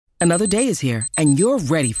Another day is here, and you're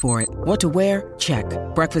ready for it. What to wear? Check.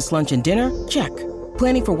 Breakfast, lunch, and dinner? Check.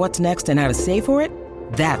 Planning for what's next and how to save for it?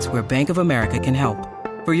 That's where Bank of America can help.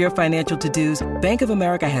 For your financial to-dos, Bank of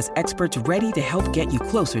America has experts ready to help get you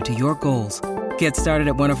closer to your goals. Get started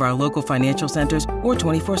at one of our local financial centers or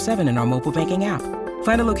 24/7 in our mobile banking app.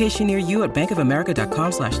 Find a location near you at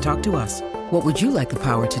bankofamerica.com/talktous. What would you like the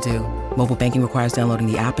power to do? Mobile banking requires downloading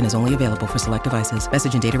the app and is only available for select devices.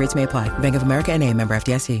 Message and data rates may apply. Bank of America N.A., member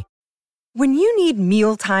FDIC. When you need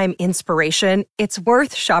mealtime inspiration, it's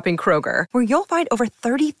worth shopping Kroger, where you'll find over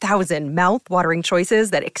 30,000 mouth-watering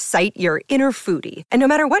choices that excite your inner foodie. And no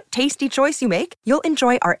matter what tasty choice you make, you'll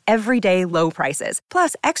enjoy our everyday low prices,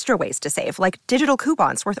 plus extra ways to save, like digital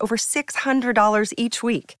coupons worth over $600 each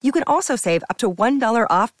week. You can also save up to $1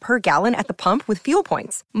 off per gallon at the pump with fuel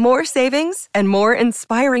points. More savings and more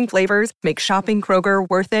inspiring flavors make shopping Kroger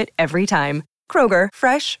worth it every time. Kroger,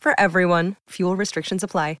 fresh for everyone. Fuel restrictions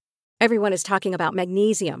apply. Everyone is talking about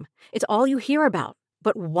magnesium. It's all you hear about.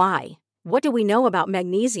 But why? What do we know about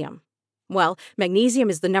magnesium? Well, magnesium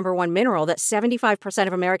is the number one mineral that 75%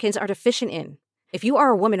 of Americans are deficient in. If you are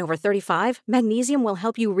a woman over 35, magnesium will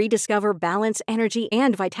help you rediscover balance, energy,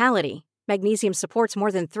 and vitality. Magnesium supports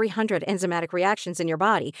more than 300 enzymatic reactions in your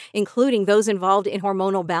body, including those involved in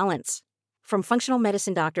hormonal balance. From functional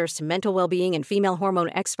medicine doctors to mental well-being and female hormone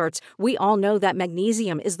experts, we all know that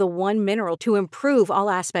magnesium is the one mineral to improve all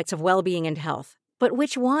aspects of well-being and health. But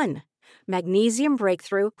which one? Magnesium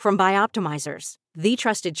Breakthrough from Bioptimizers, the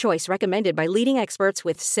trusted choice recommended by leading experts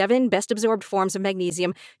with 7 best-absorbed forms of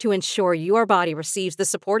magnesium to ensure your body receives the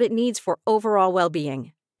support it needs for overall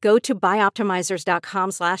well-being. Go to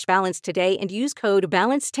bioptimizers.com/balance today and use code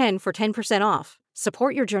BALANCE10 for 10% off.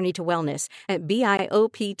 Support your journey to wellness at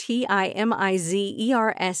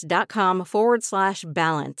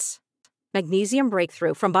bioptimizers.com/balance. Magnesium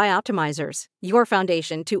Breakthrough from Bioptimizers, your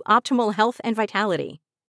foundation to optimal health and vitality.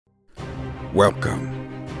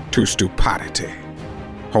 Welcome to Stupidity,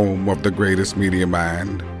 home of the greatest media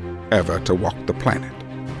mind ever to walk the planet.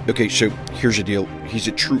 Okay, so here's the deal. He's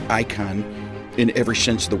a true icon in every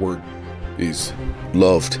sense of the word. He's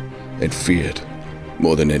loved and feared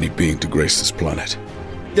more than any being to grace this planet.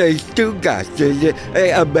 There's two guys,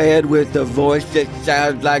 a man with a voice that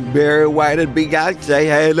sounds like Barry White and Beyonce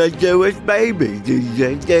had a Jewish baby.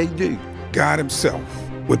 God himself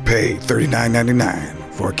would pay $39.99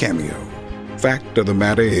 for a cameo. Fact of the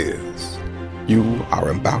matter is, you are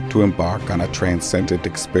about to embark on a transcendent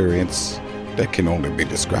experience that can only be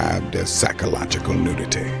described as psychological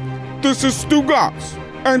nudity. This is Stu Goss,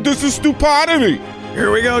 and this is Stupidity. Here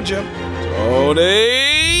we go, Jim.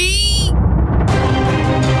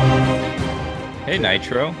 Hey,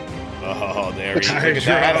 Nitro. Oh, there he is.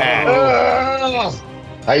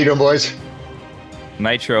 How you doing, boys?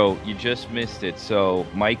 Nitro, you just missed it. So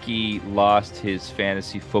Mikey lost his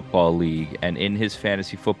fantasy football league, and in his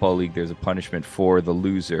fantasy football league, there's a punishment for the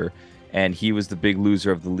loser, and he was the big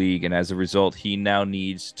loser of the league, and as a result, he now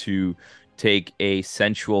needs to take a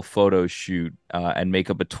sensual photo shoot and make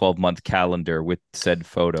up a 12-month calendar with said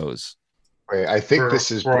photos. Wait, I think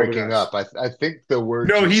this is breaking up. I think the word.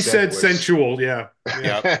 No, he said sensual. Yeah.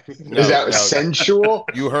 Is that sensual?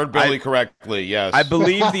 You heard Billy correctly. Yes. I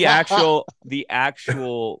believe the actual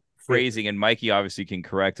phrasing, and Mikey obviously can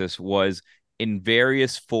correct us, was in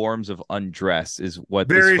various forms of undress is what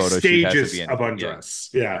various this photo shoot has to stages be in. of undress.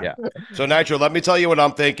 Yeah. So Nitro, let me tell you what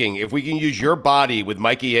I'm thinking. If we can use your body with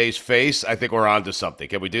Mikey A's face, I think we're onto something.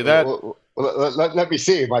 Can we do that? Let me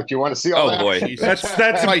see, Mike. Do you want to see all that? Oh boy, that's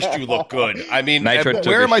Christ, you look good. I mean,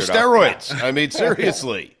 where are my steroids? I mean,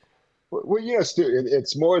 seriously. Well, Stu,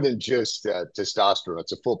 it's more than just testosterone.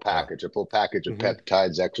 It's a full package, of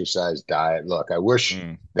peptides, exercise, diet. Look, I wish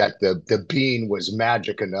that the bean was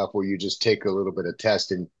magic enough where you just take a little bit of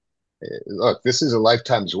testing. Look, this is a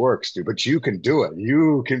lifetime's work, Stu, but you can do it.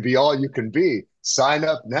 You can be all you can be. Sign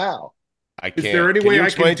up now. Is there any way I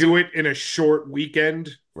can do it in a short weekend,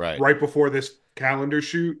 right before this calendar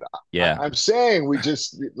shoot? Yeah, I'm saying we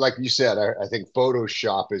just, like you said, I think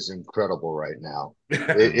Photoshop is incredible right now.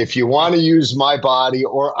 If you want to use my body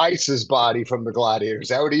or Ice's body from the Gladiators,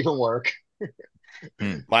 that would even work.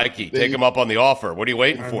 Mikey, take him up on the offer. What are you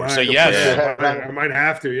waiting for? Say yes. I might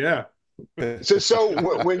have to, yeah.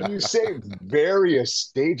 So when you say various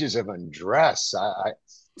stages of undress,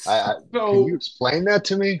 can you explain that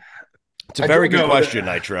to me? It's a very good question,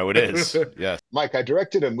 Nitro. It is. Yes. Mike, I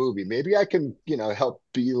directed a movie. Maybe I can, help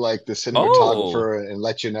be like the cinematographer and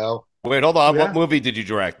let you know. Wait, hold on. Yeah. What movie did you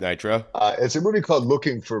direct, Nitro? It's a movie called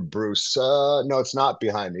Looking for Bruce. No, it's not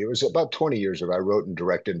behind me. It was about 20 years ago. I wrote and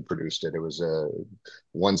directed and produced it. It was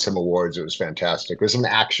won some awards. It was fantastic. It was an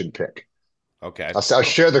action pick. Okay. I'll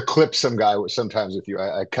share the clip sometimes with you.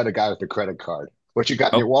 I cut a guy with a credit card. What you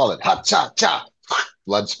got in your wallet? Ha cha cha.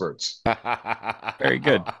 Blood spurts. Very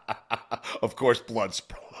good. Of course, blood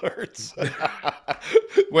spurts.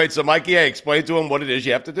 Wait, so Mikey A, explain to him what it is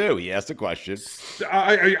you have to do. He asked a question.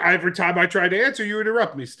 Every time I try to answer, you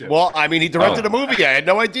interrupt me still. Well, I mean, he directed a movie. I had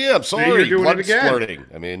no idea. I'm sorry. You're doing blood it again. splurting.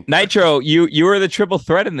 I mean, Nitro, you were the triple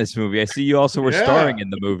threat in this movie. I see you also were starring in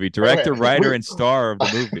the movie. Director, writer, and star of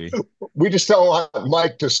the movie. We just don't want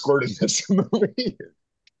Mike to squirt in this movie.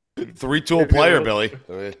 3-tool player, Billy.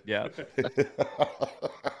 Yeah.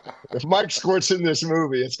 If Mike squirts in this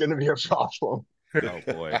movie, it's going to be a problem. Oh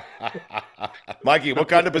boy. Mikey, what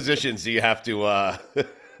kind of positions do you have to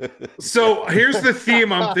So here's the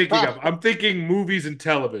theme I'm thinking of. I'm thinking movies and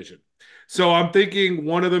television. So I'm thinking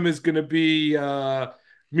one of them is going to be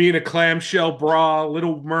me in a clamshell bra,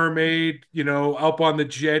 Little Mermaid, up on the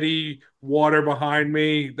jetty, water behind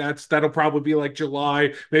me. That'll probably be like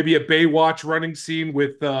July. Maybe a Baywatch running scene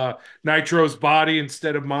with Nitro's body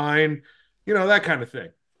instead of mine. That kind of thing.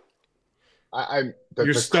 The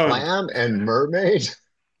clam and mermaid.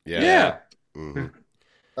 Yeah. Mm-hmm.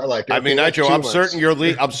 I like it. I mean, Nitro, I'm certain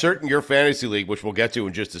your fantasy league, which we'll get to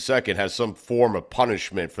in just a second, has some form of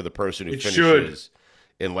punishment for the person who finishes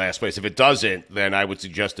in last place. If it doesn't, then I would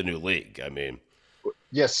suggest a new league. I mean,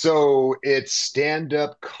 yes. So it's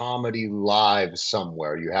stand-up comedy live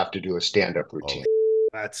somewhere. You have to do a stand-up routine.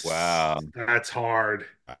 That's hard.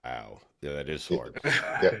 Wow. Yeah, that is hard.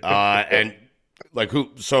 And like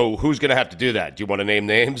who's gonna have to do that? Do you want to name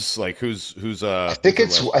names? Like who's I think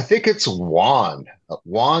it's Juan.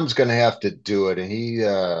 Juan's gonna have to do it, and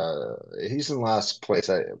he's in last place.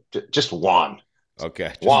 Just Juan.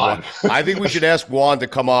 Okay. Juan. I think we should ask Juan to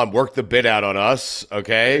come on, work the bit out on us,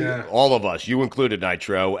 okay? Yeah. All of us, you included,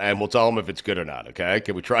 Nitro, and we'll tell him if it's good or not, okay?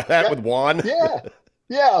 Can we try that with Juan? Yeah.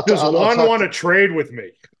 Yeah. Does Juan want to trade with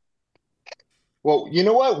me? Well, you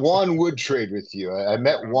know what? Juan would trade with you. I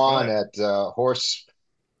met Juan at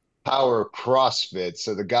Horsepower CrossFit,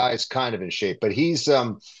 so the guy's kind of in shape, but he's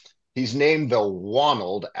named the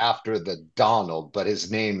Wonald after the Donald, but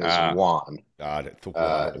his name is Juan. Got it. The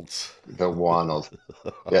Wonald. The Wonald.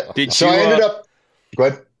 Yeah. I ended up. Go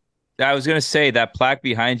ahead. I was gonna say that plaque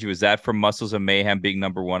behind you, is that from Muscles of Mayhem being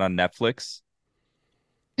 #1 on Netflix?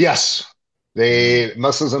 Yes.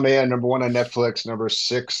 Muscles of Mayhem #1 on Netflix,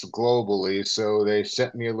 #6 globally. So they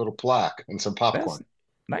sent me a little plaque and some popcorn. That's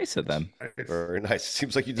nice of them. Very nice.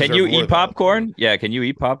 Seems like you deserve Can you more eat popcorn? Yeah, can you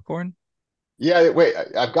eat popcorn? Yeah, wait,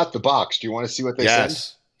 I've got the box. Do you want to see what they send?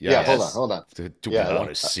 Yes. Yeah, hold on. Do we want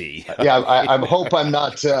to see? Yeah, I hope I'm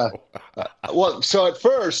not. Well, so at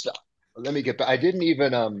first, let me get back. I didn't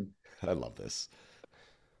even. I love this.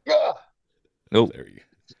 Nope. There you go.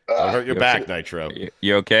 Don't hurt your back, Nitro.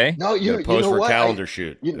 You okay? No, you post know for what? a calendar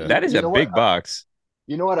shoot. That is a big box.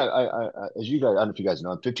 You know what? I as you guys, I don't know if you guys know,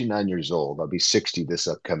 I'm 59 years old. I'll be 60 this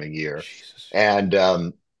upcoming year. Jesus. And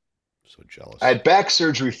so jealous. I had back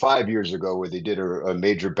surgery 5 years ago where they did a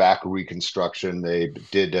major back reconstruction. They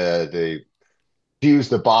fused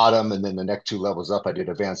the bottom, and then the next 2 levels up, I did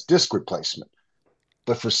advanced disc replacement.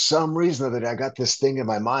 But for some reason that I got this thing in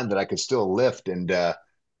my mind that I could still lift, and I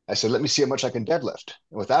said, let me see how much I can deadlift.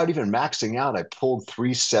 And without even maxing out, I pulled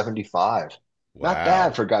 375. Wow. Not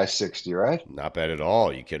bad for guy 60, right? Not bad at all.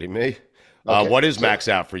 Are you kidding me? Okay, what is max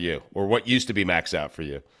out for you, or what used to be max out for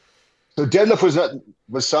you? So deadlift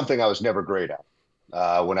was something I was never great at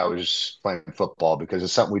when I was playing football, because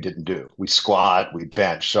it's something we didn't do. We squat, we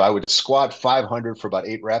bench. So I would squat 500 for about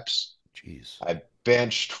 8 reps. Jeez. I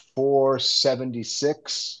benched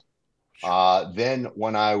 476. Then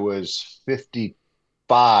when I was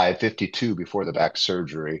 52 before the back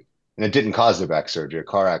surgery, and it didn't cause the back surgery, a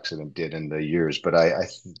car accident did in the years, but I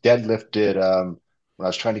deadlifted when I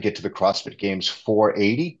was trying to get to the CrossFit Games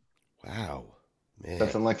 480. Wow. Man.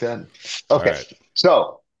 Something like that. Okay. Right.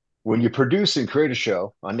 So when you produce and create a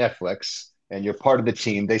show on Netflix and you're part of the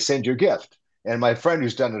team, they send you a gift. And my friend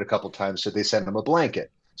who's done it a couple of times said they sent him a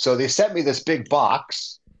blanket. So they sent me this big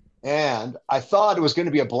box, and I thought it was going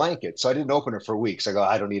to be a blanket. So I didn't open it for weeks. I go,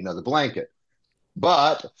 I don't need another blanket.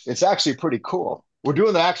 But it's actually pretty cool. We're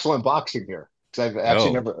doing the actual unboxing here, because I've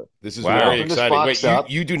actually never. This is very exciting. Wait,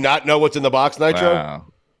 you do not know what's in the box, Nitro? Wow.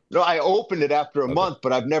 No, I opened it after a month,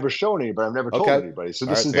 but I've never shown anybody. I've never told anybody. So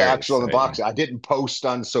this is the actual unboxing. I didn't post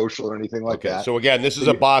on social or anything like that. So again, this is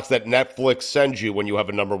a box that Netflix sends you when you have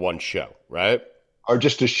a #1 show, right? Or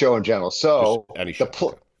just a show in general. So any show.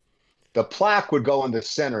 The plaque would go in the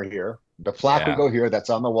center here. The plaque would go here. That's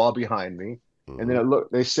on the wall behind me. Mm-hmm. And then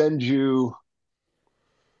they send you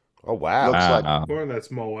Oh, wow. Looks like Popcorn,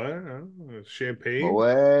 that's Moet. Champagne.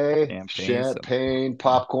 Moet, Champagne, champagne,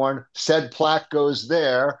 popcorn. Said plaque goes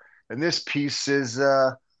there, and this piece is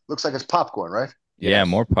looks like it's popcorn, right? Yeah, Yes.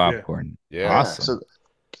 more popcorn. Yeah. Awesome.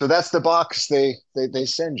 So that's the box they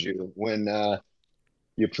send you when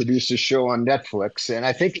you produce a show on Netflix, and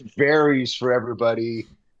I think it varies for everybody.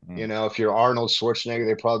 You know, if you're Arnold Schwarzenegger,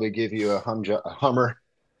 they probably give you a Hummer.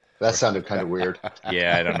 That sounded kind of weird.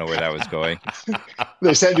 Yeah, I don't know where that was going.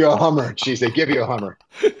 They send you a Hummer. Jeez, they give you a Hummer.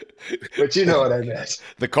 But you know what I meant.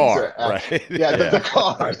 The car, right? Yeah, the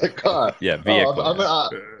car. Yeah, vehicle.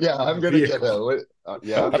 I'm gonna get a.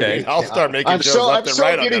 Yeah. Okay. I'll start making shows left and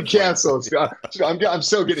right on getting Netflix. canceled. I'm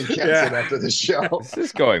so getting canceled after this show. This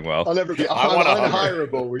is going well. I'll never be. I want a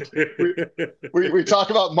unhireable. We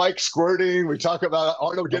talk about Mike squirting. We talk about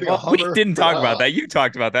Arnold getting a Hummer. We didn't talk about that. You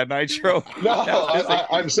talked about that, Nitro. No,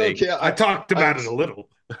 I'm so I talked about it a little.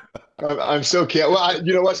 I'm so can't. Well,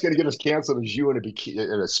 you know what's going to get us canceled is you in a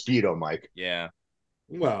Speedo, Mike. Yeah.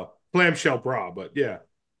 Well, clamshell bra, but yeah.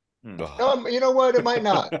 You know what? It might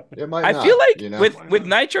not. It might. I not, feel like you know? with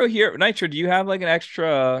Nitro here, Nitro, do you have like an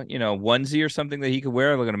extra, onesie or something that he could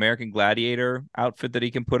wear, like an American Gladiator outfit that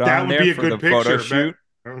he can put on there for the photo shoot?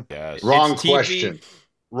 Yes. Wrong question.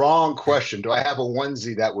 Wrong question. Do I have a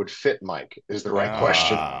onesie that would fit Mike? Is the right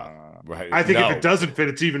question. Right. I think if it doesn't fit,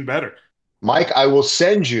 it's even better. Mike, I will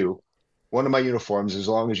send you one of my uniforms as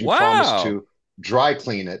long as you promise to dry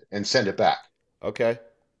clean it and send it back. Okay.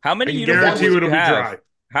 How many uniforms do you have?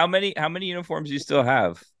 How many uniforms do you still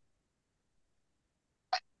have?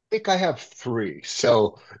 I think I have 3.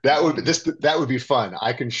 So that would be fun.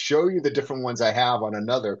 I can show you the different ones I have on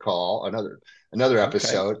another call, another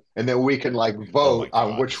episode, and then we can vote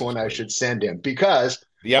on which one I should send in, because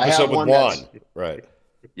the episode with Juan, right?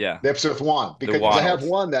 Yeah, the episode with Juan, because I have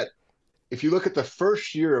one that, if you look at the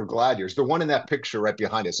first year of Gladiators, the one in that picture right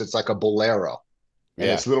behind us, it's like a bolero, and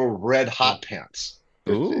it's little red hot pants.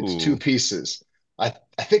 It's 2 pieces.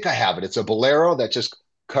 I think I have it. It's a bolero that just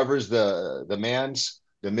covers the men's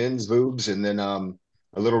boobs, and then a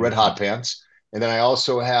little red hot pants. And then I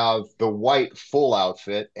also have the white full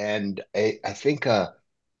outfit, and I think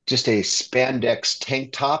just a spandex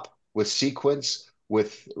tank top with sequins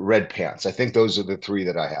with red pants. I think those are the 3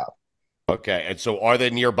 that I have. Okay. And so are they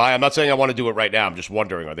nearby? I'm not saying I want to do it right now. I'm just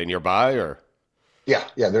wondering, are they nearby or? Yeah.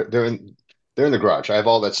 They're in the garage. I have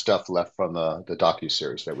all that stuff left from the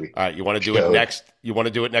docuseries that we. All right. You want to do it next? You want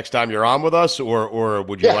to do it next time you're on with us, or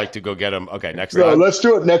would you like to go get them? Okay. Next time. Let's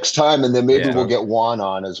do it next time, and then maybe we'll get Juan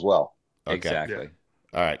on as well. Okay. Exactly.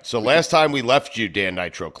 All right. So last time we left you, Dan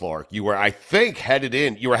Nitro Clark, you were, I think, headed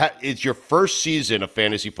in. It's your first season of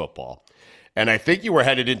fantasy football, and I think you were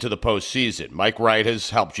headed into the postseason. Mike Wright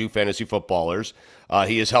has helped you, fantasy footballers.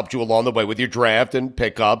 He has helped you along the way with your draft and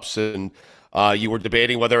pickups, and you were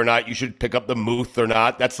debating whether or not you should pick up the Muth or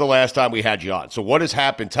not. That's the last time we had you on. So what has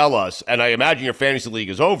happened? Tell us. And I imagine your fantasy league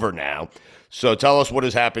is over now. So tell us what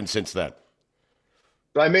has happened since then.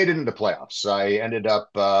 I made it into playoffs. I ended up,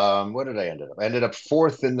 what did I end up? I ended up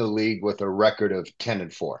 4th in the league with a record of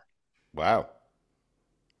 10-4. Wow.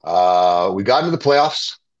 We got into the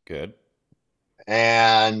playoffs. Good.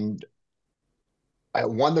 And I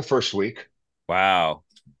won the first week. Wow.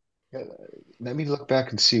 Let me look back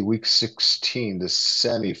and see week 16, the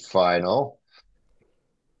semifinal.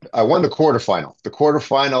 I won the quarterfinal. The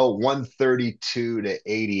quarterfinal,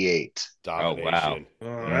 132-88. Domination. Oh,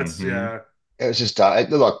 wow. That's, yeah. It was just,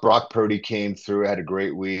 look, Brock Purdy came through, had a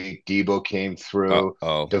great week. Debo came through.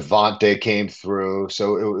 Devontae came through.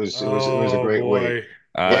 So it was a great week.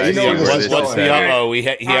 What's the uh-oh? He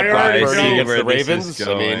had Brock Purdy against the Ravens.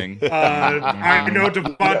 I know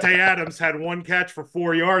Devontae Adams had 1 catch for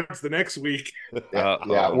 4 yards the next week.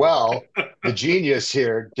 Yeah. Well, the genius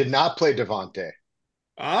here did not play Devontae.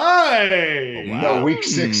 No, week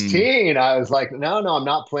 16, I was like, no, I'm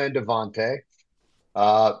not playing Devontae.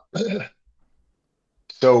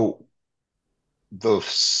 So the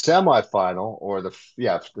semifinal, or the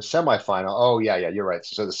semifinal. Oh yeah, you're right.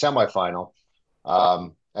 So the semifinal,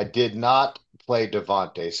 I did not play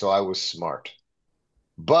Devontae, so I was smart.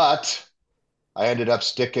 But I ended up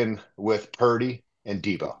sticking with Purdy and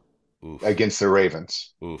Debo against the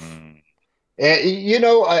Ravens. And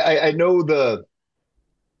I know the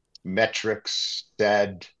metrics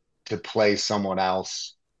said to play someone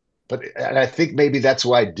else. And I think maybe that's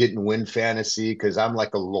why I didn't win fantasy, because I'm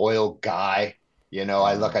like a loyal guy.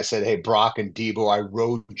 I said, hey, Brock and Debo, I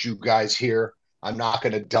rode you guys here. I'm not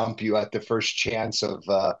going to dump you at the first chance of,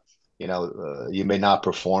 you may not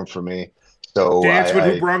perform for me. So dance with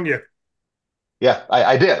who brung you. Yeah,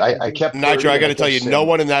 I did. I kept Nitro, Purdy I and got I to tell kept you, Sam. no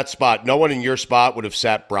one in that spot, no one in your spot would have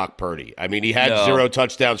sat Brock Purdy. I mean, he had No. 0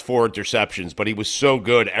 touchdowns, 4 interceptions, but he was so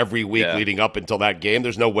good every week Yeah. leading up until that game.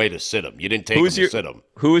 There's no way to sit him. You didn't take him to sit him.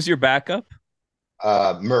 Who was your backup?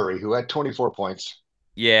 Murray, who had 24 points.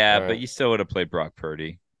 Yeah, All but right. you still would have played Brock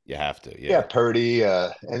Purdy. You have to, Yeah, Purdy,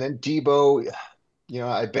 and then Debo.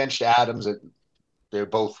 I benched Adams. They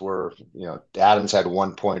both were, Adams had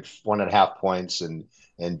 1.5 points, and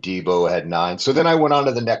Debo had 9. So then I went on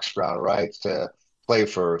to the next round, right, to play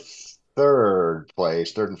for third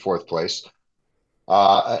and fourth place.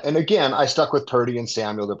 And again, I stuck with Purdy and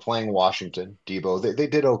Samuel. They're playing Washington. Debo, they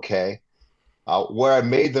did okay. Where I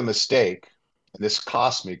made the mistake, and this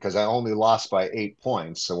cost me because I only lost by 8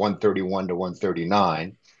 points, so 131 to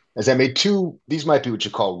 139, is I made two. These might be what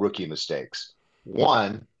you call rookie mistakes.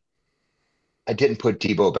 One, I didn't put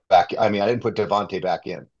Debo back. I mean, I didn't put Devontae back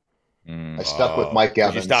in. I stuck with Mike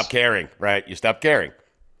Evans. You stopped caring, right? You stopped caring.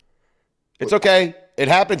 It's okay. It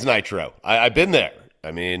happens, Nitro. I've been there.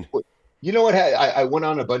 I mean, you know what? I went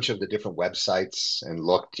on a bunch of the different websites and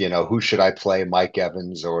looked, who should I play? Mike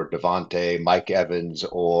Evans or Devontae, Mike Evans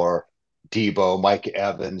or Debo, Mike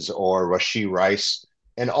Evans or Rashee Rice.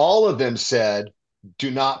 And all of them said,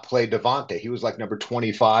 do not play Devontae. He was like number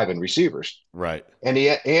 25 in receivers. right. And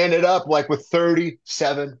he ended up like with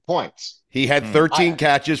 37 points. He had 13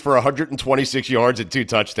 catches for 126 yards and 2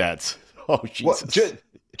 touchdowns. Oh, Jesus. Well,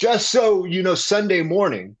 just so you know, Sunday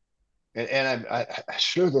morning, and I'm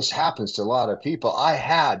sure this happens to a lot of people, I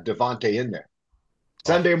had Devontae in there.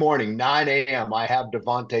 Sunday morning, 9 a.m., I have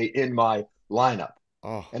Devontae in my lineup.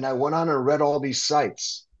 Oh. And I went on and read all these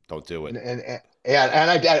sites. Don't do it.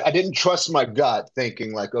 And I didn't trust my gut,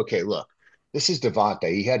 thinking like, okay, look, this is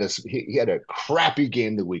Devontae. He had a crappy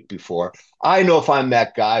game the week before. I know if I'm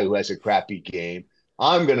that guy who has a crappy game,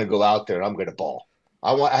 I'm going to go out there and I'm going to ball.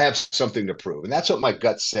 I have something to prove. And that's what my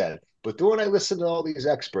gut said. But then when I listened to all these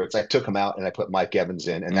experts, I took him out and I put Mike Evans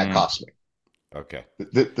in, and that cost me. Okay.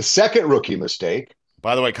 The second rookie mistake.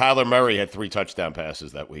 By the way, Kyler Murray had 3 touchdown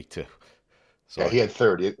passes that week, too. Yeah, he had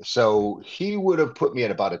 30. So he would have put me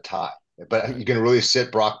at about a tie. But you can really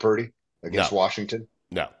sit Brock Purdy against Washington?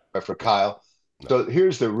 No. Or for Kyle? No. So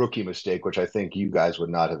here's the rookie mistake, which I think you guys would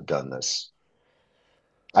not have done this.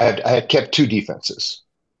 I had kept 2 defenses.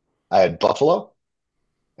 I had Buffalo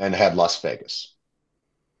and I had Las Vegas.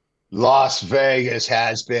 Las Vegas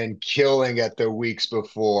has been killing it the weeks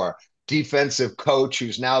before. Defensive coach,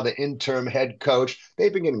 who's now the interim head coach,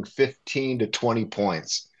 they've been getting 15 to 20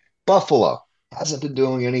 points. Buffalo hasn't been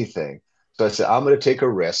doing anything. So I said, I'm going to take a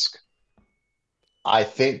risk. I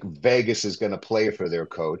think Vegas is going to play for their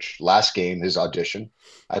coach. Last game, his audition.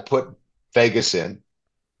 I put Vegas in.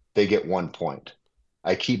 They get 1 point.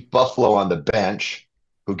 I keep Buffalo on the bench,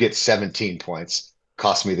 who gets 17 points.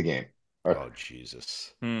 Cost me the game. Oh,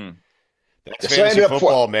 Jesus. That's So fantasy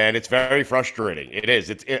football, man. It's very frustrating. It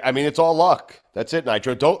is. It's all luck. That's it,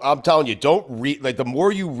 Nitro. I'm telling you, don't read. Like, the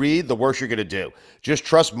more you read, the worse you're going to do. Just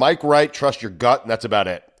trust Mike Wright, trust your gut, and that's about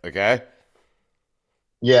it. Okay?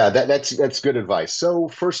 Yeah, that's good advice. So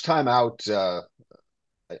first time out, I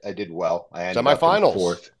did well. I ended up in Semifinals.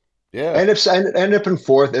 4th. Yeah. I ended up in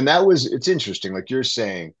 4th, and it's interesting. Like you're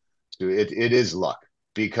saying, it is luck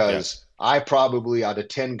because I probably, out of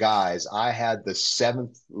 10 guys, I had the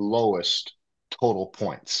 7th lowest total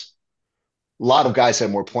points. A lot of guys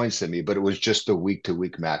had more points than me, but it was just the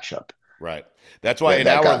week-to-week matchup. Right. That's why in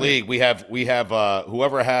our league we have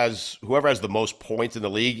whoever has the most points in the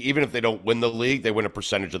league, even if they don't win the league, they win a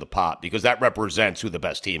percentage of the pot because that represents who the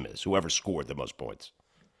best team is, whoever scored the most points.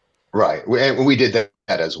 Right. And we did that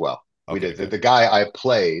as well. Okay, we did. good. The guy I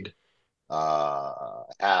played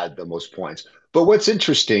had the most points. But what's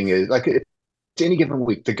interesting is, like, it's any given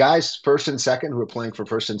week, the guys first and second who are playing for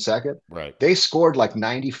first and second, right, they scored like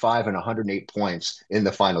 95 and 108 points in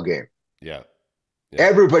the final game. Yeah.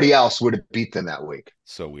 Everybody else would have beat them that week.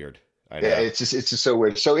 So weird. I know. Yeah, it's just so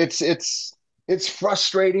weird. So it's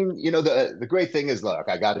frustrating. The great thing is, look,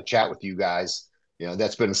 I got to chat with you guys.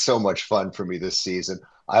 That's been so much fun for me this season.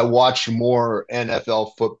 I watch more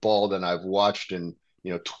NFL football than I've watched in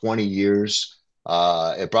 20 years.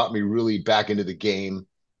 It brought me really back into the game.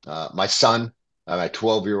 My son, my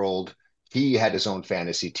 12-year-old, he had his own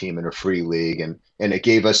fantasy team in a free league, and it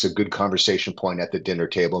gave us a good conversation point at the dinner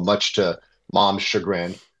table, much to Mom's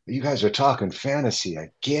chagrin. You guys are talking fantasy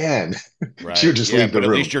again. Right. She would just leave the but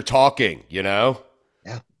room. At least you're talking, Yeah.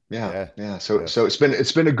 So it's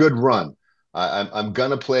been a good run. I'm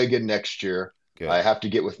gonna play again next year. Good. I have to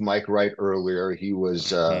get with Mike Wright earlier. He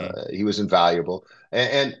was invaluable,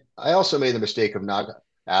 and I also made the mistake of not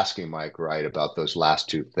asking Mike Wright about those last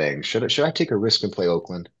 2 things. Should I take a risk and play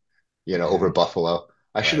Oakland? over Buffalo.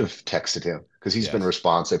 I should Right. have texted him because he's been Yes.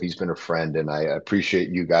 responsive. He's been a friend, and I appreciate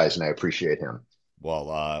you guys, and I appreciate him.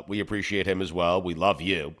 Well, we appreciate him as well. We love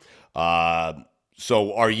you.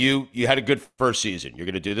 So you had a good first season. You're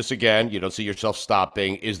going to do this again. You don't see yourself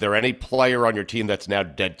stopping. Is there any player on your team that's now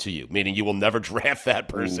dead to you, meaning you will never draft that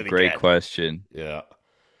person Great again? question. Yeah.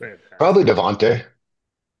 Probably Devontae.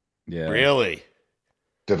 Yeah. Really?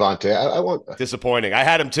 Devontae. I won't. Disappointing. I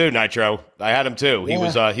had him too, Nitro. I had him too. He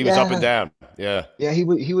was up and down. Yeah. Yeah, he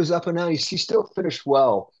was up and down. He still finished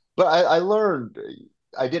well, but I learned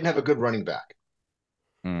I didn't have a good running back.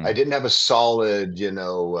 I didn't have a solid,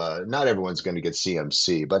 not everyone's going to get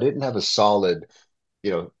CMC, but I didn't have a solid,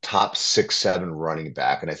 top 6, 7 running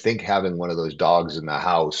back. And I think having one of those dogs in the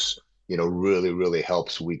house, really, really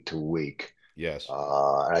helps week to week. Yes.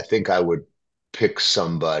 And I think I would pick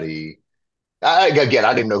somebody. Again,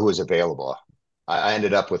 I didn't know who was available. I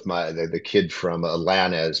ended up with the kid from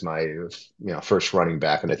Atlanta as my first running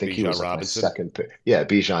back, and I think he was like my second pick. Yeah,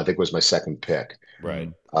 Bijan, I think, was my second pick.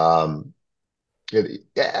 Right.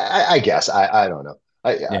 I guess I don't know.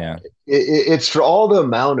 It's for all the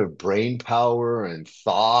amount of brain power and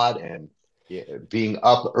thought and being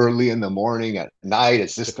up early in the morning, at night.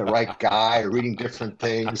 Is this the right guy? Reading different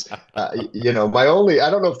things. My only, I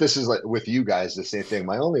don't know if this is like with you guys the same thing.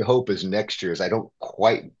 My only hope is next year is I don't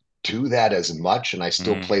quite do that as much and I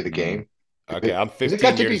still play the game. Okay, I'm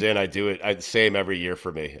 15 years in. I do it. The same every year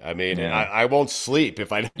for me. I mean, I won't sleep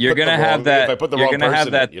if I. You're gonna have that. If I put the you're wrong gonna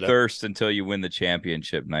have that in, thirst until you win the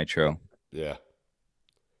championship, Nitro. Yeah.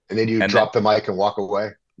 And then you drop the mic and walk away.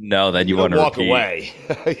 No, then you want to walk repeat. away.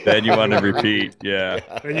 Then you want to repeat. Yeah.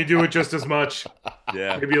 And you do it just as much.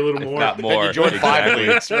 Yeah. Maybe a little If more. not more. And you join 5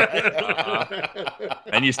 leagues.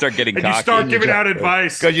 And you start getting cocky. You start giving out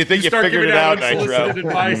advice. Because you think you figured it out, Nitro.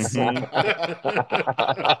 Advice.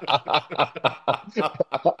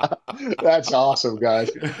 That's awesome, guys.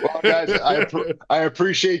 Well, guys, I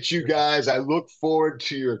appreciate you guys. I look forward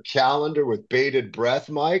to your calendar with bated breath,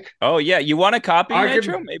 Mike. Oh, yeah. You want a copy,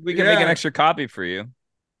 Nitro? Maybe we can make an extra copy for you.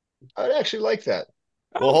 I'd actually like that.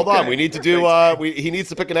 Well, hold on. We need to do. He needs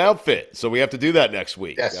to pick an outfit, so we have to do that next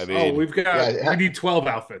week. Yes. I mean, we need 12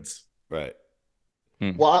 outfits. Right.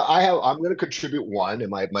 Well, I'm going to contribute one,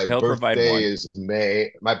 and my birthday is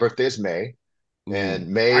May. My birthday is May, and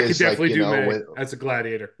May I is could definitely do May when, as a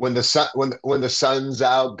gladiator. When the sun's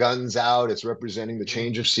out, guns out, it's representing the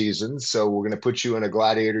change of seasons. So we're going to put you in a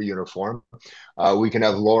gladiator uniform. We can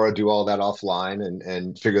have Laura do all that offline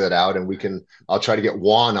and figure that out, and I'll try to get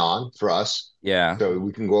Juan on for us. Yeah. So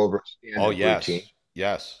we can go over. Yes. Routine.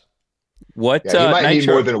 Yes. What? Yeah, you might need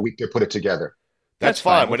Nitro? more than a week to put it together. That's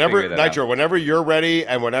fine. We'll Whenever Nitro, whenever you're ready,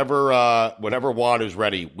 and whenever Juan is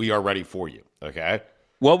ready, we are ready for you. Okay.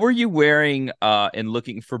 What were you wearing and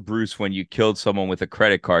looking for Bruce when you killed someone with a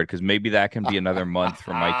credit card? Because maybe that can be another month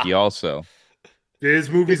for Mikey also. It is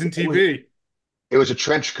movies and TV. It was a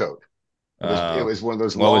trench coat. It was one of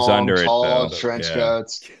those what was long, under tall it, trench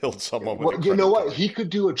coats. Killed someone with a credit you know what? card. He could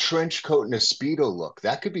do a trench coat and a Speedo look.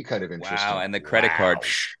 That could be kind of interesting. Wow, and the credit card.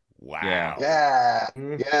 Wow. Yeah,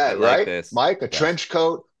 I like right? this. Mike, trench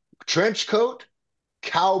coat,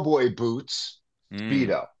 cowboy boots,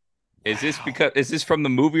 Speedo. Is this from the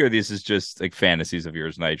movie, or this is just like fantasies of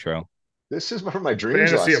yours, Nitro? This is from my dreams.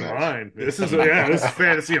 Fantasy of mine. This is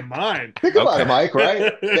fantasy of mine. Think about it, Mike,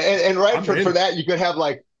 right? and right for that, you could have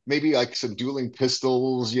maybe some dueling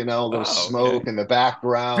pistols, a little smoke in the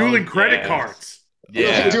background. Dueling credit cards.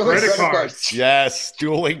 Yeah, dueling credit cards. Yes,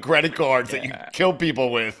 dueling credit cards that you kill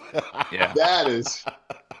people with. Yeah, that is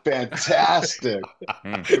fantastic.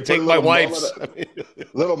 Take my wife's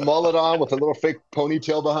little mullet on with a little fake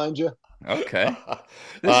ponytail behind you. Okay,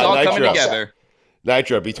 this is all Nitro. coming together.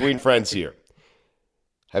 Nitro, between friends here,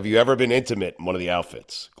 have you ever been intimate in one of the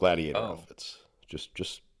outfits, gladiator outfits?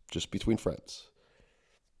 Just between friends.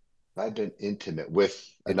 I've been intimate with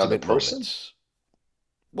another person. Moments.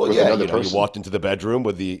 Well, yeah, you walked into the bedroom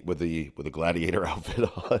with the gladiator outfit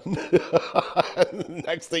on.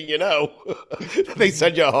 Next thing you know, they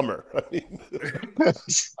send you a Hummer. I mean,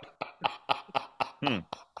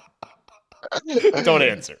 don't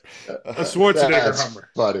answer. A Schwarzenegger Hummer.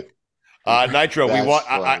 Funny. Nitro,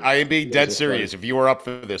 I am being dead serious. If you were up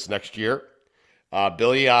for this next year,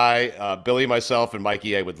 Billy, myself, and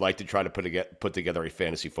Mikey A would like to try to put together a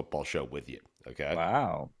fantasy football show with you. Okay.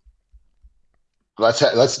 Wow.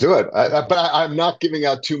 Let's do it. But I'm not giving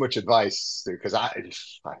out too much advice because I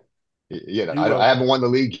haven't won the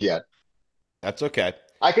league yet. That's okay.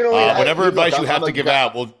 I can only whatever advice you have to give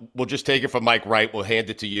out, we'll just take it from Mike Wright. We'll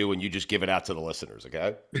hand it to you, and you just give it out to the listeners.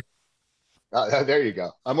 Okay. There you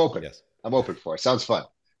go. I'm open. Yes. I'm open for it. Sounds fun.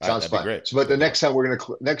 Sounds that'd be fun. great. So, but the next time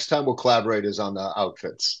next time we'll collaborate is on the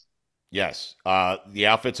outfits. Yes. The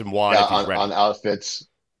outfits and Juan Yeah, if he's ready. on outfits.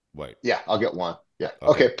 Wait. Yeah, I'll get one. Yeah.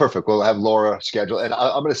 Okay, perfect. We'll have Laura schedule, and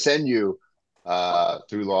I'm going to send you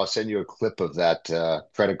through Law. I'll send you a clip of that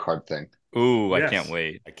credit card thing. Ooh, Yes. I can't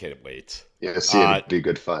wait. I can't wait. Yeah, see, it'd be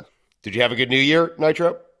good fun. Did you have a good New Year,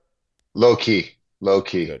 Nitro? Low key.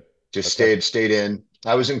 Good. Just stayed in.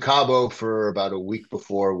 I was in Cabo for about a week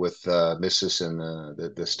before with Mrs. and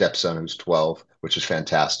the stepson who's 12, which is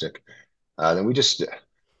fantastic. Then we just,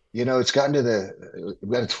 it's gotten to we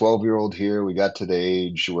got a 12-year-old here. We got to the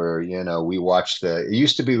age where, we watch it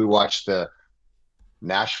used to be we watched the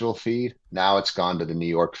Nashville feed. Now it's gone to the New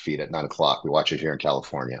York feed at 9 o'clock. We watch it here in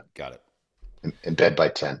California. Got it. In bed by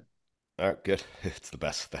 10. All right, good. It's the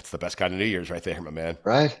best. That's the best kind of New Year's right there, my man.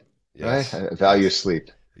 Right? Yes. Right? I value sleep.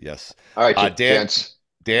 Yes. All right,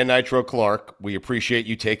 Dan Nitro Clark, we appreciate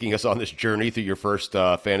you taking us on this journey through your first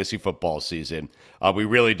fantasy football season. We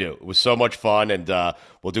really do. It was so much fun, and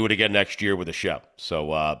we'll do it again next year with a show.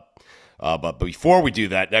 So, but before we do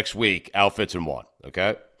that, next week, outfits and Juan,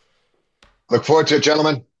 okay? Look forward to it,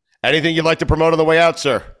 gentlemen. Anything you'd like to promote on the way out,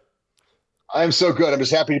 sir? I'm so good. I'm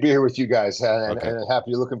just happy to be here with you guys, and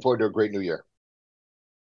looking forward to a great new year.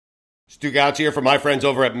 Stu Gouts here from my friends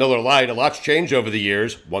over at Miller Lite. A lot's changed over the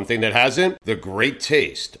years. One thing that hasn't, the great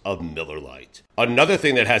taste of Miller Lite. Another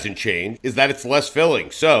thing that hasn't changed is that it's less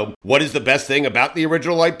filling. So, what is the best thing about the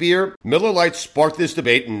original light beer? Miller Lite sparked this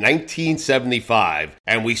debate in 1975,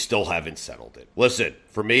 and we still haven't settled it. Listen,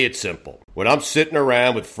 for me, it's simple. When I'm sitting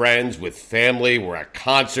around with friends, with family, we're at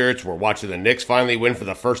concerts, we're watching the Knicks finally win for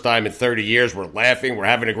the first time in 30 years, we're laughing, we're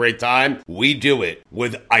having a great time, we do it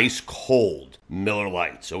with ice cold Miller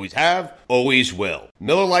Lites. Always have, always will.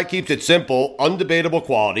 Miller Lite keeps it simple, undebatable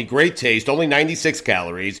quality, great taste, only 96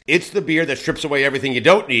 calories. It's the beer that strips away everything you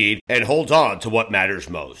don't need and holds on to what matters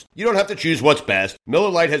most. You don't have to choose what's best. Miller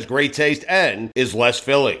Lite has great taste and is less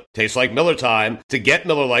filling. Tastes like Miller time. To get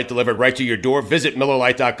Miller Lite delivered right to your door, visit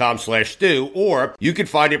MillerLite.com/stew, or you can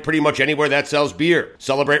find it pretty much anywhere that sells beer.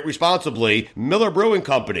 Celebrate responsibly. Miller Brewing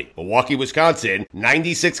Company, Milwaukee, Wisconsin.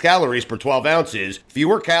 96 calories per 12 ounces.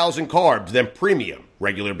 Fewer calories and carbs than premium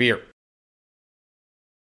regular beer.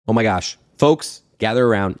 Oh my gosh. Folks, gather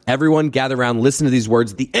around. Everyone gather around. Listen to these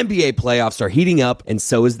words. The NBA playoffs are heating up, and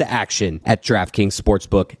so is the action at DraftKings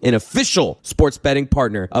Sportsbook, an official sports betting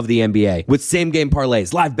partner of the NBA. With same-game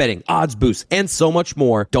parlays, live betting, odds boosts, and so much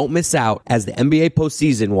more, don't miss out as the NBA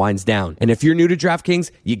postseason winds down. And if you're new to DraftKings,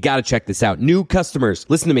 you got to check this out. New customers,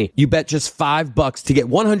 listen to me. You bet just $5 to get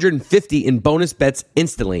 $150 in bonus bets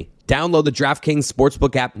instantly. Download the DraftKings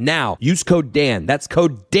Sportsbook app now. Use code DAN. That's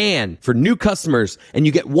code DAN for new customers, and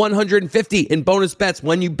you get $150 in bonus bets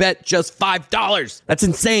when you bet just $5. That's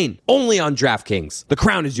insane. Only on DraftKings. The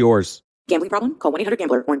crown is yours. Gambling problem? Call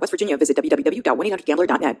 1-800-GAMBLER, or in West Virginia, visit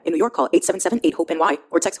www.1800gambler.net. In New York, call 877-8-HOPE-NY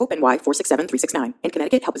or text HOPE-NY 467-369. In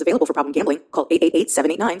Connecticut, help is available for problem gambling. Call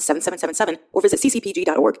 888-789-7777 or visit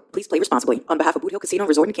ccpg.org. Please play responsibly. On behalf of Boot Hill Casino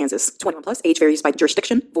Resort in Kansas. 21 plus, age varies by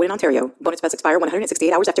jurisdiction. Void in Ontario. Bonus bets expire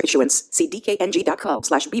 168 hours after issuance. See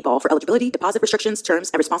dkng.co/bball for eligibility, deposit restrictions, terms,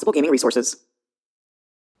 and responsible gaming resources.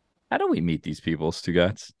 How do we meet these people,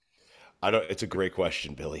 Stugatz? It's a great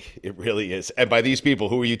question, Billy. It really is. And by these people,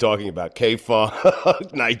 who are you talking about?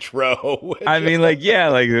 K-Funk, Nitro. I mean,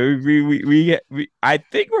 we I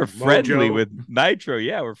think we're friendly with Nitro.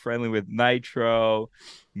 Yeah, we're friendly with Nitro,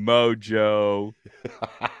 Mojo,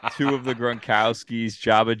 two of the Gronkowskis,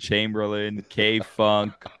 Jabba Chamberlain,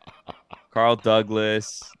 K-Funk, Carl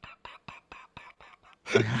Douglas,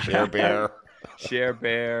 Share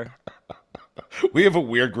Bear. We have a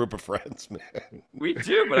weird group of friends, man. We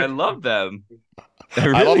do, but I love them. I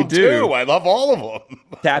love them do. Too. I love all of them.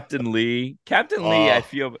 Captain Lee, I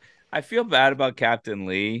feel bad about Captain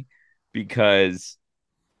Lee because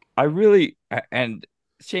and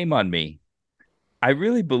shame on me. I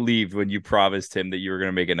really believed when you promised him that you were going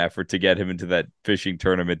to make an effort to get him into that fishing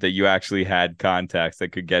tournament that you actually had contacts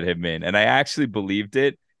that could get him in, and I actually believed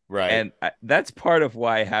it. Right, and that's part of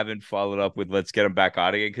why I haven't followed up with let's get him back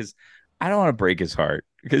on again, because I don't want to break his heart,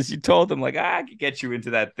 because you told him I could get you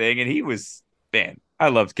into that thing. And he was, man, I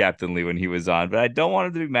loved Captain Lee when he was on, but I don't want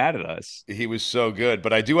him to be mad at us. He was so good,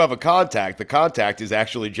 but I do have a contact. The contact is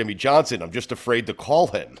actually Jimmy Johnson. I'm just afraid to call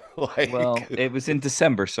him. Well, it was in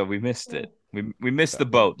December, so we missed it. We missed the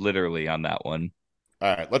boat literally on that one.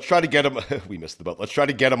 All right, let's try to get him. We missed the boat. Let's try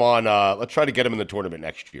to get him on. Let's try to get him in the tournament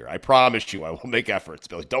next year. I promise you, I will make efforts,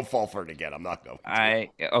 Billy. Don't fall for it again. I'm not going.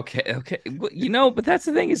 Okay. Well, but that's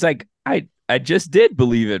the thing is I just did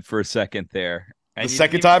believe it for a second there. And the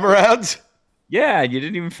second time around. Yeah, you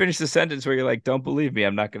didn't even finish the sentence where you're like, "Don't believe me.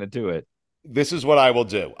 I'm not going to do it." This is what I will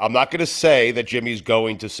do. I'm not going to say that Jimmy's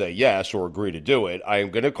going to say yes or agree to do it. I am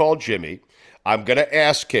going to call Jimmy. I'm going to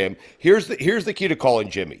ask him. Here's the key to calling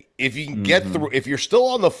Jimmy. If you can get through, if you're still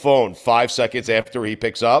on the phone 5 seconds after he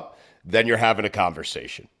picks up, then you're having a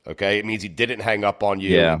conversation. Okay, it means he didn't hang up on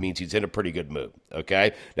you. Yeah. It means he's in a pretty good mood.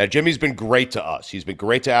 Okay, now Jimmy's been great to us. He's been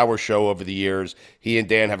great to our show over the years. He and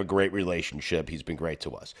Dan have a great relationship. He's been great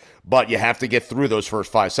to us. But you have to get through those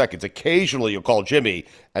first 5 seconds. Occasionally, you'll call Jimmy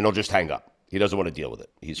and he'll just hang up. He doesn't want to deal with it.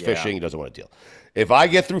 He's fishing. He doesn't want to deal. If I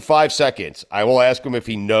get through 5 seconds, I will ask him if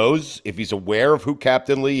he knows, if he's aware of who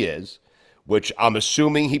Captain Lee is, which I'm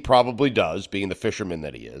assuming he probably does, being the fisherman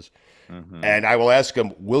that he is. And I will ask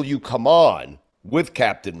him, will you come on with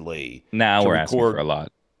Captain Lee? Now we're asking for a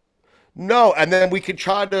lot. No, and then we can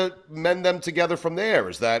try to mend them together from there.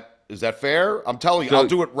 Is that fair? I'm telling you, I'll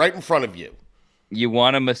do it right in front of you. You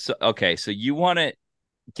want to okay, so you want to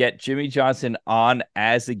get Jimmy Johnson on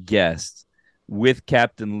as a guest with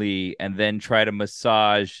Captain Lee and then try to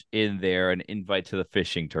massage in there an invite to the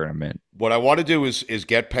fishing tournament. What I want to do is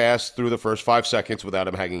get past through the first 5 seconds without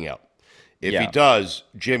him hanging up. If he does,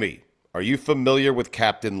 Jimmy, are you familiar with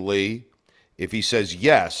Captain Lee? If he says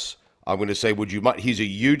yes, I'm going to say, would you mind? He's a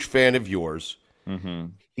huge fan of yours.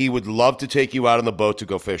 He would love to take you out on the boat to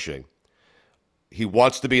go fishing. He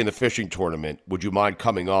wants to be in the fishing tournament. Would you mind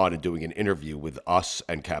coming on and doing an interview with us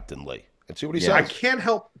and Captain Lee? And see what he says.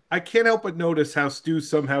 I can't help but notice how Stu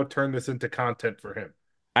somehow turned this into content for him.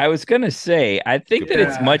 I was going to say, I think that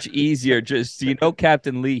it's much easier just,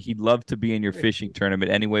 Captain Lee, he'd love to be in your fishing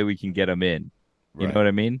tournament any way we can get him in. You know what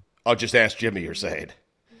I mean? I'll just ask Jimmy, you're saying.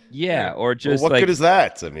 Yeah, or just what good is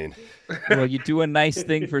that? I mean, well, you do a nice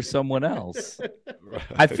thing for someone else.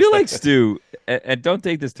 I feel like, Stu, and don't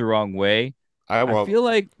take this the wrong way, I feel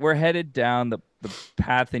like we're headed down the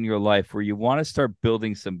path in your life where you want to start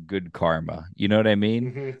building some good karma. You know what I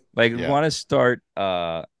mean? Like, you want to start,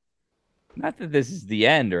 not that this is the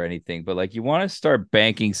end or anything, but like you want to start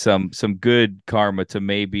banking some good karma to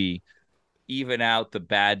maybe even out the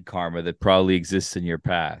bad karma that probably exists in your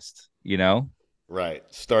past, Right.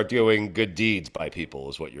 Start doing good deeds by people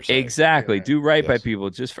is what you're saying. Exactly. Do right by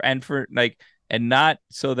people and not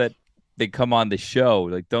so that they come on the show.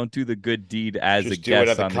 Like, don't do the good deed as just a guest do it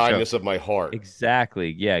out on of the show. kindness of my heart.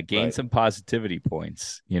 Exactly. Yeah. Gain some positivity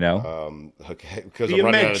points, Okay. Because I'm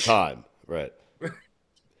running out of time. Right.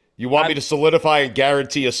 You want me to solidify and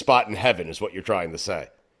guarantee a spot in heaven is what you're trying to say.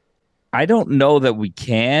 I don't know that we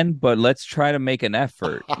can, but let's try to make an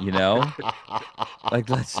effort, Like,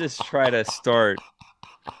 let's just try to start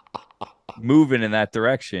moving in that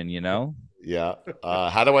direction, Yeah.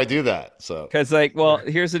 How do I do that? So, because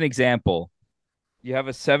here's an example. You have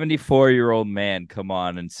a 74-year-old man come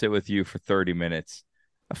on and sit with you for 30 minutes.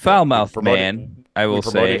 A foul-mouthed man, I will say.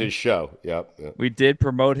 We promoted his show. Yep. We did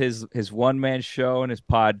promote his one-man show and his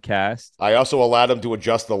podcast. I also allowed him to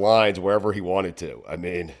adjust the lines wherever he wanted to. I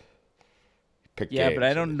mean, games. But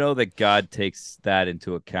I don't know that God takes that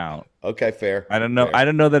into account. Okay, fair. I don't know. Fair. I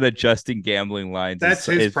don't know that adjusting gambling lines That's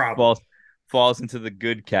his problem. Falls into the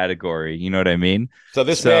good category. You know what I mean? So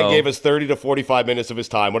this man gave us 30 to 45 minutes of his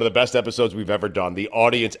time. One of the best episodes we've ever done. The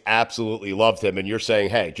audience absolutely loved him. And you're saying,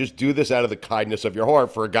 hey, just do this out of the kindness of your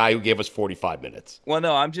heart for a guy who gave us 45 minutes. Well,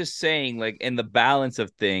 no, I'm just saying, like, in the balance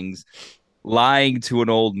of things, lying to an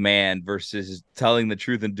old man versus telling the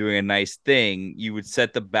truth and doing a nice thing, you would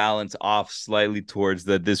set the balance off slightly towards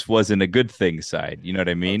the this wasn't a good thing side. You know what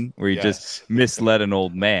I mean? Where you just misled an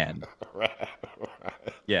old man. Right.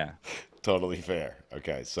 Yeah. Totally fair.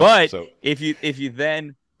 Okay. So if you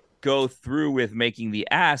then go through with making the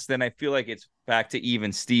ask, then I feel like it's back to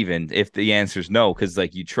even Steven if the answer is no, because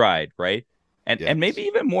like you tried, right? And maybe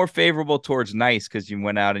even more favorable towards nice because you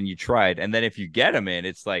went out and you tried. And then if you get him in,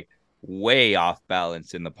 it's like way off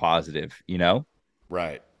balance in the positive,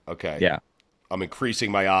 Right. Okay. Yeah. I'm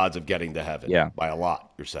increasing my odds of getting to heaven by a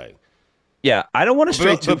lot, you're saying. Yeah, I don't want to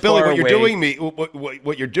stray too but Billy, far what away.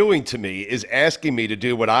 What you're doing to me is asking me to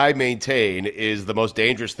do what I maintain is the most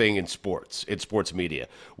dangerous thing in sports media,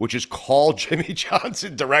 which is call Jimmy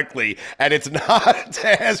Johnson directly, and it's not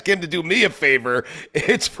to ask him to do me a favor;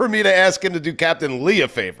 it's for me to ask him to do Captain Lee a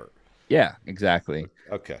favor. Yeah, exactly.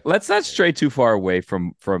 Okay, let's not stray too far away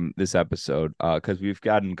from this episode because we've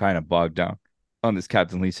gotten kind of bogged down on this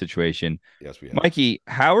Captain Lee situation. Yes, we have. Mikey,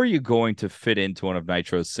 how are you going to fit into one of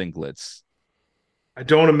Nitro's singlets? I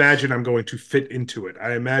don't imagine I'm going to fit into it.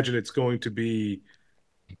 I imagine it's going to be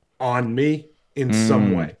on me in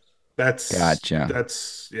some way. Gotcha.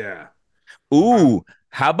 That's yeah. Ooh,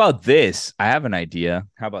 how about this? I have an idea.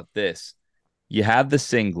 How about this? You have the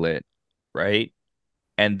singlet, right?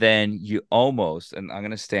 and then you almost, and I'm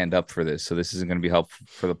going to stand up for this, so this isn't going to be helpful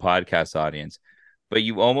for the podcast audience, but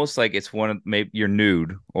you almost like it's one of, maybe you're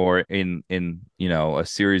nude or in a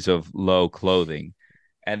series of low clothing,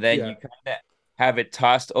 and then you kind of have it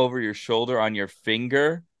tossed over your shoulder on your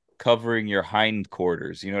finger, covering your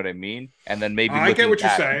hindquarters. You know what I mean? And then maybe I get what you're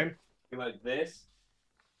saying. Like this,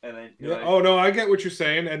 and then oh no, I get what you're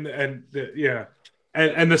saying, and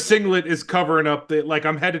the singlet is covering up the, like,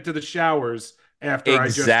 I'm headed to the showers after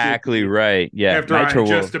exactly right. Yeah, after Nitro I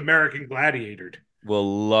just American Gladiatored.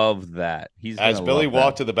 Will love that. As Billy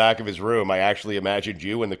walked to the back of his room, I actually imagined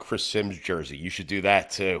you in the Chris Sims jersey. You should do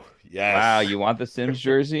that too. Yes. Wow, you want the Sims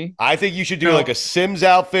jersey? I think you should do like a Sims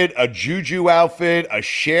outfit, a Juju outfit, a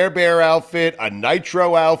Share Bear outfit, a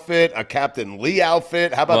Nitro outfit, a Captain Lee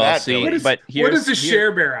outfit. How about that? See, what is a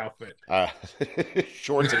Share Bear outfit?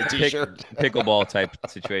 Shorts and a t-shirt. Pickleball type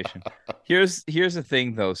situation. Here's the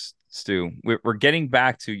thing though, Stu. We're getting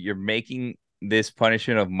back to, you're making this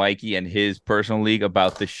punishment of Mikey and his personal league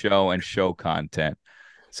about the show and show content.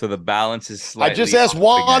 So the balance is slightly. I just asked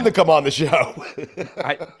Juan to come on the show.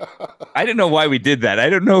 I didn't know why we did that. I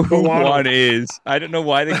don't know who Juan is. I don't know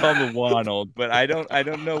why they call him the Wanold, but I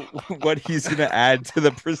don't know what he's going to add to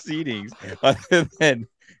the proceedings other than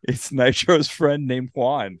it's Nitro's friend named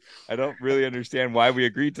Juan. I don't really understand why we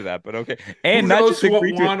agreed to that, but okay. And who not knows just what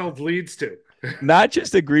agreed to Wanold leads to. Not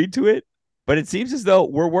just agreed to it, but it seems as though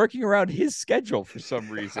we're working around his schedule for some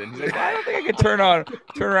reason. He's like, I don't think I can turn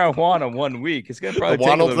around Juan in 1 week. It's gonna probably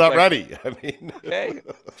Juan's not ready. I mean, okay,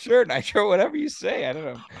 sure, Nitro, whatever you say. I don't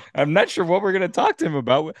know. I'm not sure what we're gonna talk to him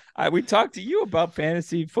about. We talked to you about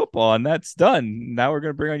fantasy football, and that's done. Now we're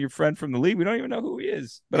gonna bring on your friend from the league. We don't even know who he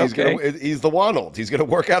is, but he's the Wanold. He's gonna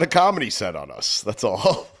work out a comedy set on us. That's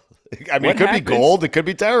all. I mean, it could be gold. It could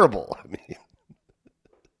be terrible. I mean.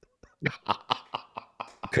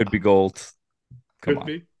 Could be gold. Could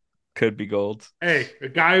be gold. Hey, a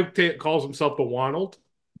guy who calls himself the Wanold,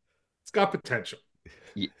 it's got potential.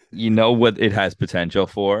 You know what it has potential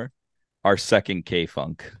for? Our second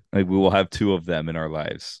K-Funk. Like, we will have two of them in our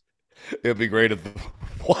lives. It'd be great if the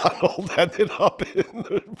Wanold ended up in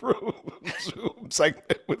the Zoom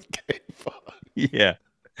segment with K-Funk. Yeah.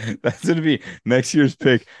 That's going to be next year's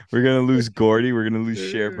pick. We're going to lose Gordy. We're going to lose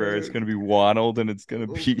Share Bear. It's going to be Wanold, and it's going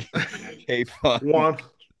to be K-Funk.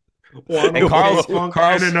 And Carl's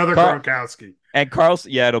and another Gronkowski. And Carl's,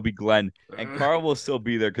 it'll be Glenn. And Carl will still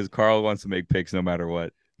be there because Carl wants to make picks no matter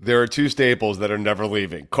what. There are two staples that are never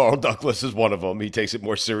leaving. Carl Douglas is one of them. He takes it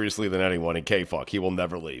more seriously than anyone. And K-Funk, he will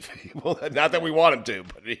never leave. Not that we want him to,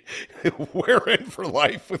 but we're in for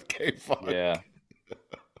life with K-Funk. Yeah.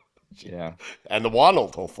 Yeah. And the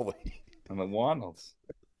Wanold, hopefully. And the Wanold.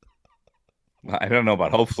 I don't know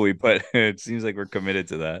about hopefully, but it seems like we're committed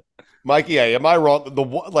to that. Mikey, am I wrong?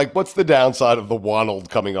 What's the downside of the Wanold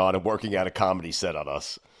coming on and working out a comedy set on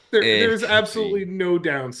us? There's absolutely no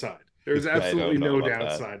downside. There's absolutely no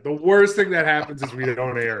downside. The worst thing that happens is we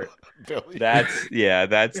don't air it. Billy. That's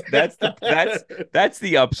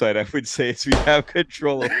the upside, I would say, is we have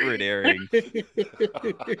control over it airing.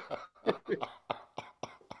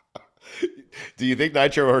 Do you think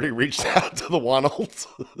Nitro already reached out to the Wanold?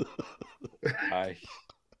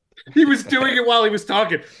 He was doing it while he was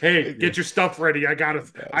talking. Hey, get your stuff ready. I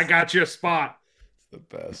got you a spot. The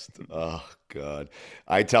best. Oh God.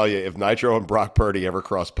 I tell you, if Nitro and Brock Purdy ever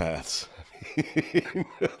cross paths,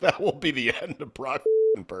 that will be the end of Brock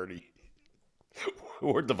and Purdy.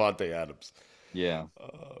 Or Devontae Adams. Yeah.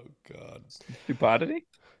 Oh God.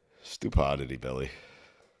 Stupidity, Billy.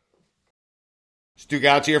 Stu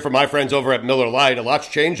Gouts here for my friends over at Miller Lite. A lot's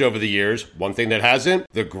changed over the years. One thing that hasn't,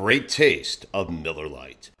 the great taste of Miller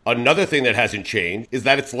Lite. Another thing that hasn't changed is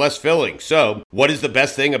that it's less filling. So, what is the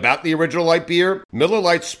best thing about the original light beer? Miller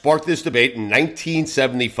Lite sparked this debate in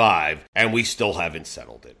 1975, and we still haven't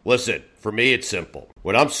settled it. Listen, for me, it's simple.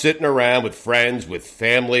 When I'm sitting around with friends, with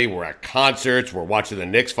family, we're at concerts, we're watching the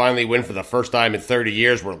Knicks finally win for the first time in 30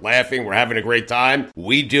 years, we're laughing, we're having a great time,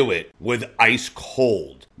 we do it with ice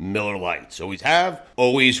cold Miller Lites. Always have,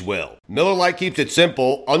 always will. Miller Lite keeps it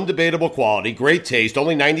simple, undebatable quality, great taste,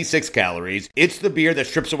 only 96 calories. It's the beer that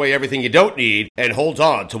strips away everything you don't need and holds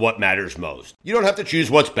on to what matters most. You don't have to choose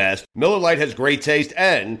what's best. Miller Lite has great taste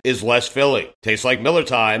and is less filling. Tastes like Miller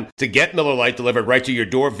time. To get Miller Lite delivered right to your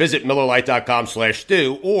door, visit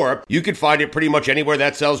MillerLite.com/stew, or you can find it pretty much anywhere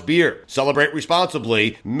that sells beer. Celebrate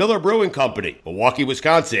responsibly. Miller Brewing Company, Milwaukee,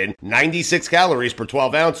 Wisconsin. 96 calories per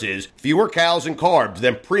 12 ounces. Fewer calories and carbs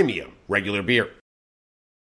than premium regular beer.